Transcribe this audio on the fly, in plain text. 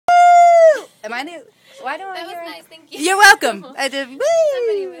Am I new? Why don't I That was hear nice, thank you. You're welcome. I did. Woo!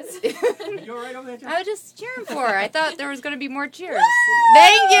 Somebody was. You all right over there, John? I was just cheering for her. I thought there was going to be more cheers.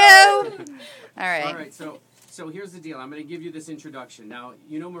 Thank you. All right. All right, so here's the deal. I'm going to give you this introduction. Now,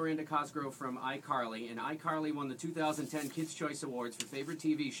 you know Miranda Cosgrove from iCarly, and iCarly won the 2010 Kids' Choice Awards for Favorite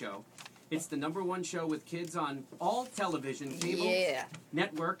TV Show. It's the #1 show with kids on all television, cable,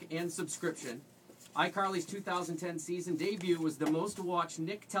 network, and subscription. iCarly's 2010 season debut was the most watched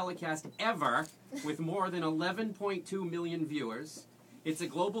Nick telecast ever, with more than 11.2 million viewers. It's a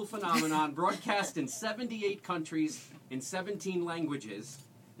global phenomenon, broadcast in 78 countries in 17 languages.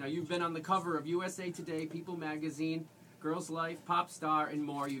 Now, you've been on the cover of USA Today, People Magazine, Girls Life, Pop Star, and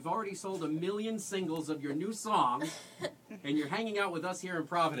more. You've already sold 1 million singles of your new song, and you're hanging out with us here in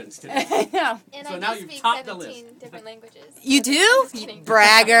Providence today. And So I now do you've speak topped the 17 list. different languages. You do? I'm just kidding.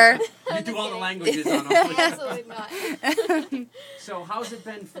 Bragger. You do all the languages on them. Absolutely not. So how's it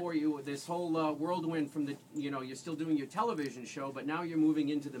been for you, this whole whirlwind from the, you're still doing your television show, but now you're moving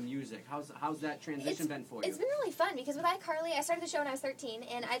into the music. How's that transition been for you? It's been really fun because with iCarly, I started the show when I was 13,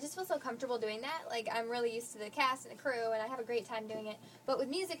 and I just feel so comfortable doing that. Like, I'm really used to the cast and the crew, and I have a great time doing it. But with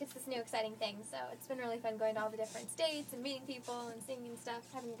music, it's this new exciting thing, so it's been really fun going to all the different states and meeting people and singing stuff,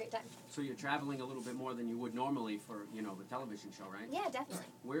 having a great time. So you're traveling a little bit more than you would normally for, the television show, right? Yeah, definitely.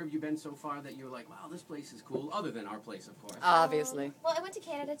 Where have you been so far that you're like, wow, this place is cool, other than our place, of course? Obviously. Well, I went to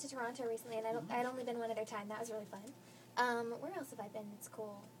Canada, to Toronto recently, and I'd only been one other time. That was really fun. Where else have I been? It's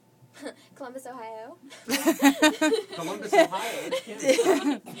cool. Columbus, Ohio. Columbus, Ohio.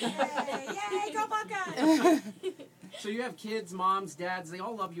 Yay, go Buckeyes! So you have kids, moms, dads, they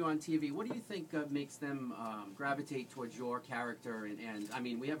all love you on TV. What do you think makes them gravitate towards your character? And I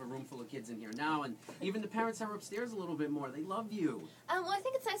mean, we have a room full of kids in here now, and even the parents are upstairs a little bit more. They love you. Well, I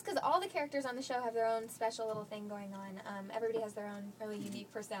think it's nice because all the characters on the show have their own special little thing going on. Everybody has their own really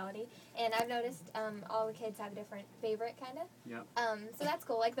unique personality. And I've noticed all the kids have a different favorite, kind of. Yep. So that's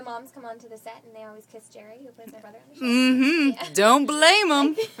cool. Like, the moms come onto the set, and they always kiss Jerry, who plays my brother on the show. Mm-hmm. Yeah. Don't blame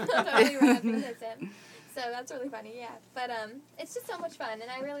them. Totally right, it's him. So that's really funny, yeah. But it's just so much fun,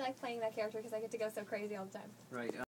 and I really like playing that character because I get to go so crazy all the time. Right.